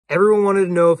Everyone wanted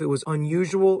to know if it was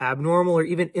unusual, abnormal, or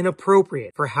even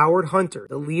inappropriate for Howard Hunter,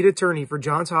 the lead attorney for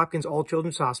Johns Hopkins All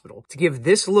Children's Hospital, to give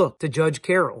this look to Judge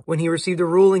Carroll when he received a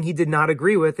ruling he did not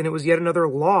agree with, and it was yet another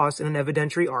loss in an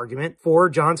evidentiary argument for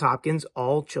Johns Hopkins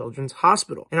All Children's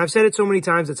Hospital. And I've said it so many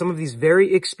times that some of these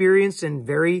very experienced and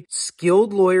very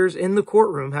skilled lawyers in the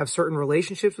courtroom have certain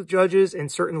relationships with judges and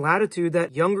certain latitude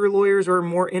that younger lawyers or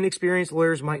more inexperienced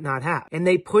lawyers might not have. And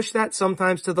they push that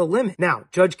sometimes to the limit. Now,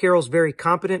 Judge Carroll's very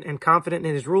competent and confident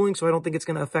in his ruling, so I don't think it's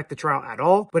going to affect the trial at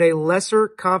all. But a lesser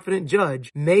confident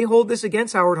judge may hold this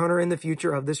against Howard Hunter in the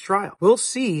future of this trial. We'll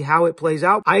see how it plays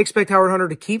out. I expect Howard Hunter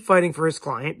to keep fighting for his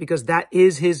client because that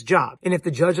is his job. And if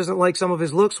the judge doesn't like some of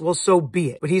his looks, well, so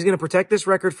be it. But he's going to protect this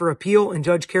record for appeal, and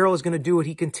Judge Carroll is going to do what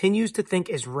he continues to think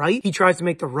is right. He tries to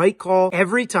make the right call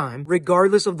every time,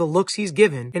 regardless of the looks he's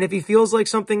given. And if he feels like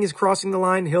something is crossing the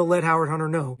line, he'll let Howard Hunter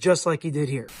know, just like he did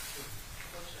here.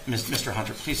 Mr.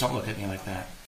 Hunter, please don't look at me like that.